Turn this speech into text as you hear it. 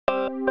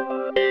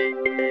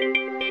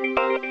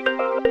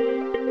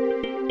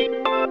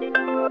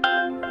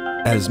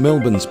As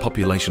Melbourne's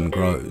population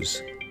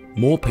grows,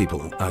 more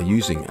people are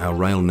using our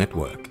rail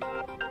network.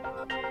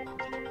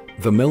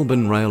 The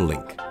Melbourne Rail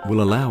Link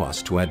will allow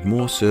us to add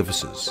more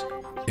services,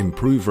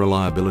 improve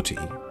reliability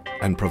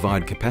and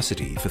provide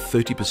capacity for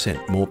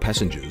 30% more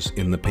passengers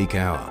in the peak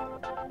hour.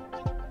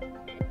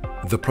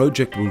 The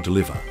project will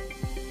deliver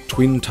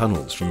twin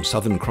tunnels from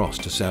Southern Cross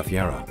to South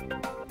Yarra,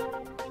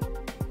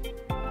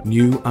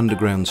 new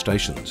underground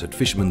stations at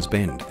Fisherman's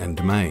Bend and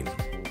Domain,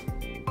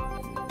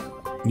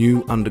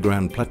 new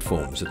underground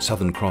platforms at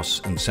Southern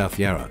Cross and South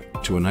Yarra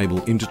to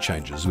enable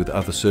interchanges with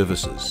other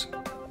services,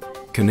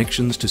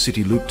 connections to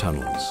City Loop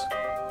tunnels,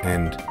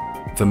 and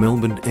the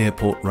Melbourne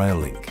Airport Rail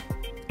Link,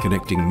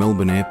 connecting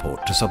Melbourne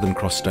Airport to Southern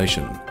Cross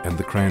Station and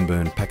the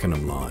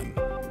Cranbourne-Pakenham line.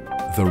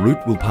 The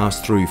route will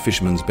pass through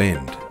Fisherman's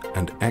Bend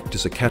and act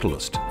as a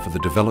catalyst for the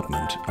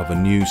development of a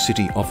new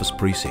city office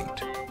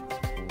precinct,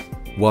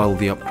 while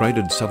the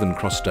upgraded Southern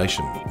Cross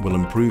Station will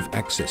improve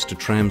access to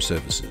tram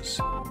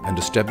services and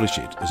establish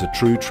it as a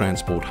true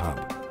transport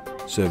hub,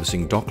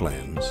 servicing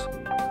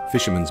Docklands,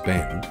 Fisherman's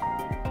Bend,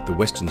 the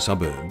western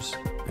suburbs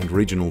and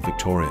regional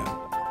Victoria.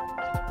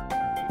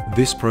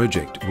 This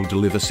project will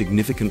deliver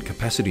significant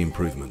capacity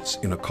improvements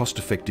in a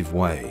cost-effective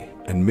way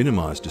and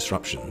minimise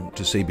disruption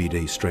to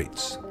CBD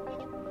streets.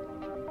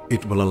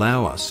 It will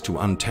allow us to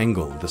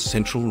untangle the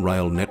central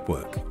rail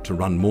network to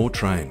run more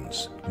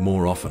trains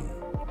more often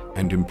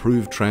and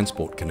improve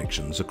transport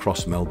connections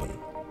across Melbourne.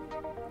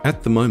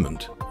 At the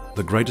moment,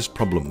 the greatest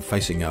problem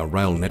facing our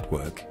rail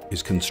network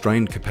is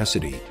constrained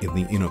capacity in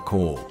the inner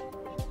core.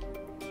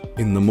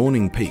 In the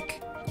morning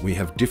peak, we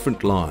have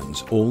different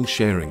lines all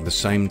sharing the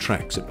same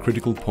tracks at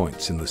critical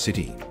points in the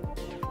city.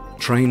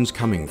 Trains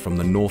coming from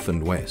the north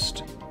and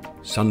west,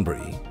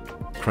 Sunbury,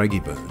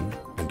 Craigieburn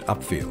and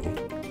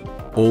Upfield,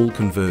 all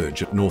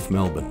converge at North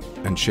Melbourne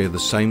and share the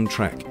same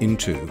track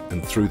into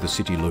and through the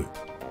City Loop.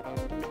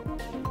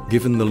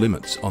 Given the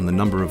limits on the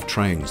number of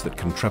trains that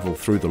can travel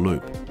through the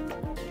loop,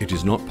 it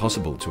is not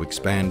possible to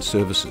expand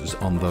services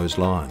on those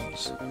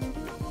lines.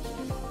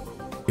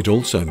 It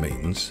also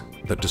means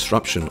that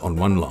disruption on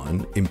one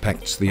line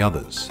impacts the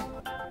others.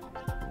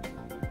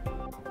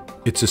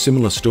 It's a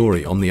similar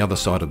story on the other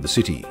side of the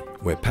city,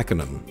 where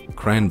Pakenham,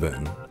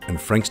 Cranbourne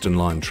and Frankston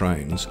line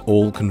trains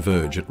all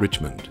converge at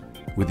Richmond,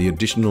 with the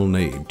additional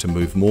need to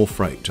move more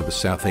freight to the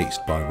southeast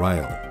by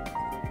rail.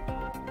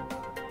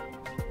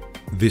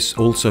 This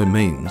also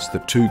means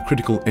that two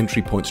critical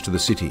entry points to the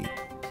city,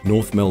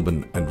 North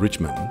Melbourne and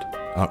Richmond,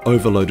 are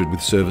overloaded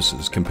with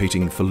services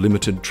competing for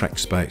limited track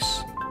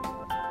space.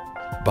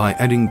 By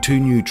adding two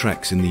new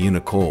tracks in the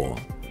inner core,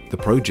 the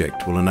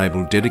project will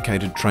enable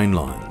dedicated train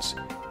lines,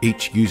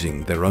 each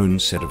using their own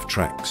set of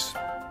tracks.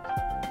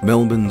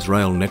 Melbourne's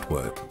rail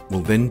network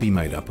will then be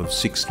made up of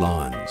 6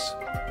 lines.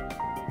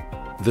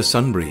 The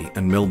Sunbury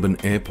and Melbourne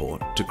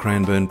Airport to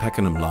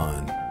Cranbourne-Pakenham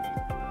line,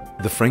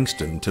 the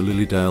Frankston to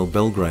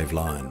Lilydale-Belgrave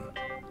line,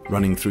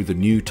 running through the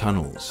new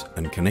tunnels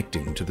and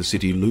connecting to the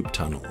City Loop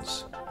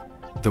tunnels,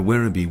 the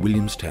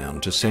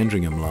Werribee-Williamstown to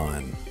Sandringham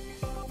line,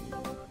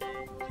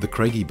 the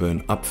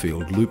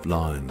Craigieburn-Upfield Loop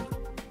line,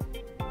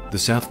 the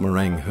South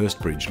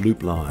Morang-Hurstbridge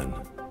Loop line,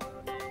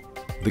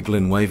 the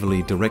Glen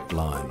Waverley Direct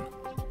line.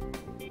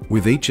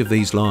 With each of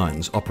these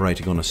lines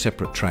operating on a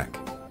separate track,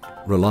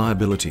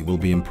 reliability will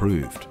be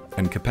improved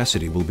and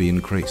capacity will be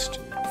increased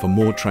for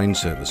more train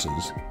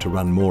services to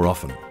run more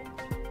often.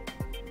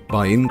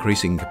 By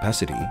increasing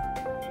capacity,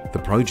 the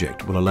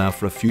project will allow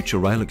for a future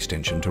rail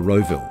extension to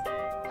Rowville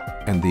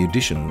and the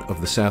addition of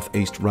the South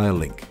East Rail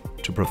Link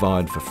to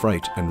provide for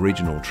freight and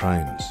regional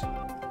trains.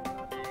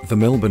 The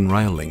Melbourne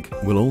Rail Link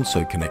will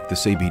also connect the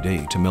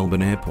CBD to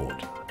Melbourne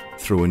Airport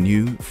through a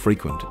new,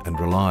 frequent and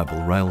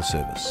reliable rail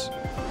service.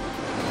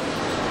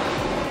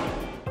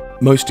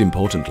 Most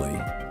importantly,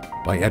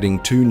 by adding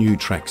 2 new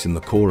tracks in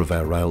the core of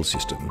our rail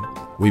system,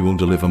 we will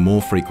deliver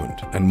more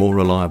frequent and more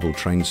reliable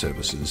train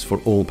services for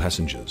all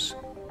passengers.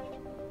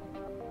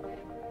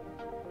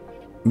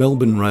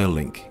 Melbourne Rail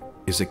Link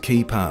is a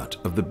key part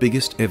of the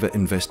biggest ever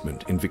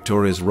investment in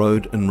Victoria's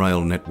road and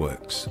rail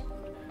networks.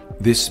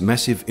 This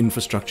massive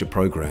infrastructure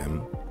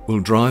program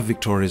will drive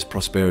Victoria's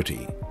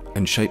prosperity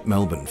and shape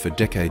Melbourne for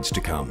decades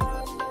to come.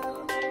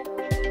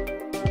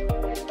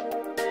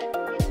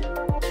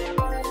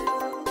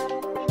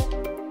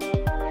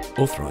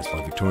 Authorised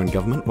by Victorian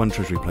Government, 1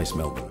 Treasury Place,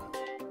 Melbourne.